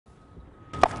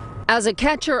As a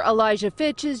catcher, Elijah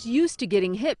Fitch is used to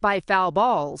getting hit by foul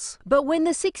balls. But when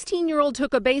the 16-year-old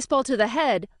took a baseball to the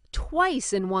head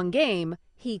twice in one game,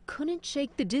 he couldn't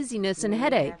shake the dizziness and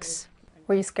headaches.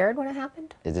 Were you scared when it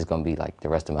happened? Is this going to be like the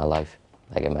rest of my life?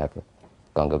 Like, am I ever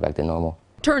going to go back to normal?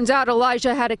 Turns out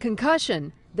Elijah had a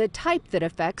concussion, the type that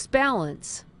affects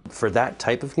balance. For that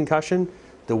type of concussion,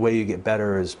 the way you get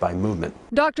better is by movement.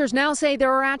 Doctors now say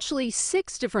there are actually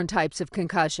 6 different types of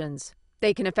concussions.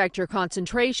 They can affect your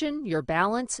concentration, your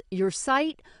balance, your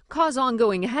sight, cause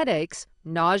ongoing headaches,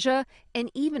 nausea, and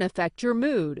even affect your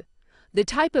mood. The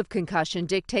type of concussion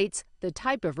dictates the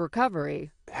type of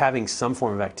recovery. Having some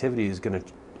form of activity is going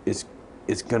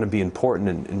to be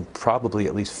important in probably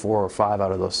at least 4 or 5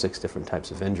 out of those 6 different types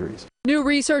of injuries. New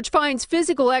research finds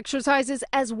physical exercises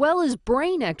as well as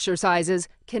brain exercises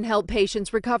can help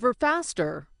patients recover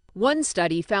faster. One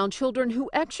study found children who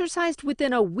exercised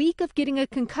within a week of getting a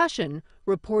concussion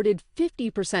reported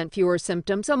 50% fewer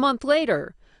symptoms a month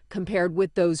later, compared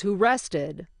with those who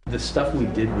rested. The stuff we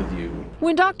did with you.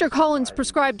 When Dr. Collins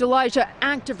prescribed Elijah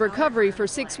active recovery for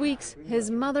 6 weeks,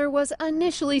 his mother was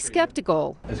initially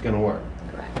skeptical. It's going to work.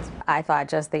 I thought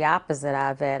just the opposite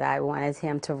of it. I wanted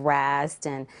him to rest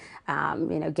and,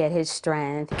 get his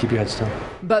strength. Keep your head still.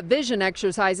 But vision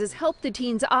exercises help the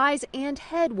teen's eyes and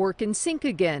head work in sync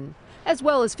again, as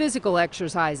well as physical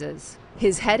exercises.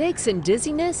 His headaches and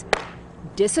dizziness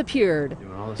disappeared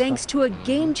thanks to a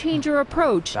game-changer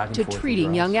approach to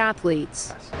treating young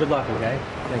athletes. Good luck, okay?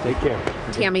 Take care.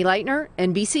 Tammy Leitner,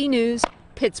 NBC News,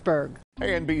 Pittsburgh.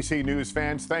 Hey, NBC News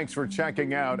fans, thanks for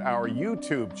checking out our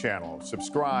YouTube channel.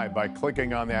 Subscribe by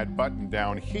clicking on that button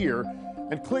down here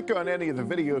and click on any of the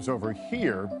videos over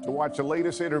here to watch the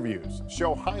latest interviews,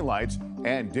 show highlights,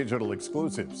 and digital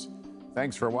exclusives.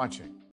 Thanks for watching.